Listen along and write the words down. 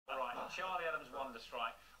Charlie Adams' wonder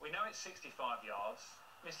strike. We know it's 65 yards.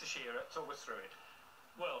 Mr. Shearer, talk us through it.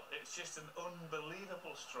 Well, it's just an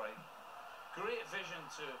unbelievable strike. Great vision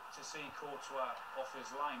to see Courtois off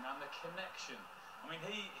his line and the connection. I mean,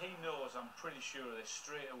 he knows, I'm pretty sure of this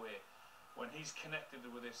straight away, when he's connected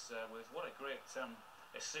with this, what a great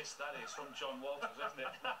assist that is from John Walters, isn't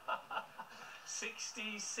it?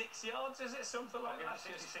 66 yards, is it? Something like that.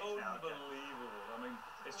 It's just unbelievable. I mean,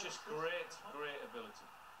 it's just great ability.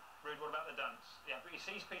 Rude, what about the dance? Yeah, but he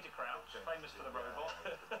sees Peter Crouch, famous for the robot.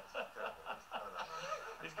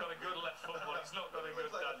 He's got a good left foot, but he's not got a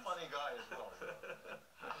good like dance. A funny guy as well.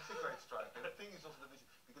 It's a great strike. And the thing is also the vision,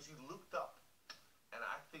 because he looked up, and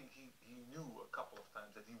I think he knew a couple of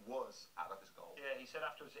times that he was out of his goal. Yeah, he said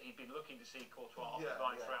afterwards that he'd been looking to see Courtois off the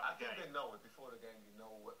line throughout the game. I think they know it before the game. You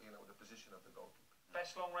know the position of the goalkeeper.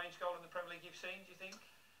 Best long-range goal in the Premier League you've seen, do you think?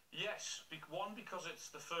 Yes, one, because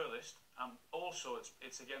it's the furthest, and also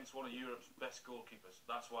it's against one of Europe's best goalkeepers.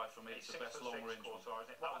 That's why for me it's the best long-range one.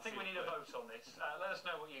 Well, I think we need a vote on this. Let us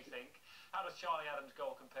know what you think. How does Charlie Adams'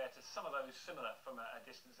 goal compare to some of those similar from a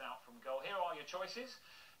distance out from goal? Here are your choices.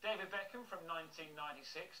 David Beckham from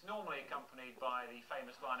 1996, normally accompanied by the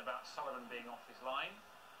famous line about Sullivan being off his line.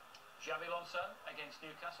 Xabi Alonso against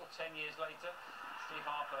Newcastle 10 years later. Steve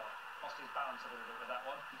Harper lost his balance a little bit with that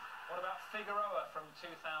one. What about Figueroa from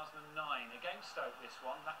 2009 against Stoke? This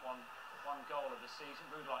one goal of the season.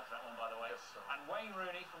 Who likes that one, by the way? Yes, and Wayne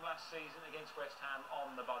Rooney from last season against West Ham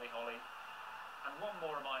on the Buddy Holly. And one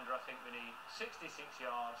more reminder, I think we need 66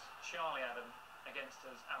 yards. Charlie Adams against,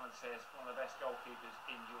 as Alan says, one of the best goalkeepers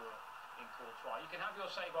in Europe in Courtois. You can have your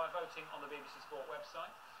say by voting on the BBC Sport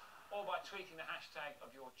website or by tweeting the hashtag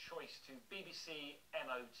of your choice to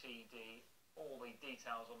BBCMOTD. All the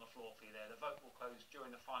details on the floor for you there. The vote will close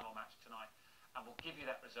during the final match tonight, and we'll give you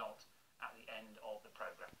that result at the end of the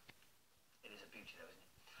programme. It is a beauty though, isn't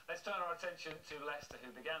it? Let's turn our attention to Leicester,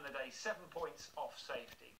 who began the day 7 points off safety.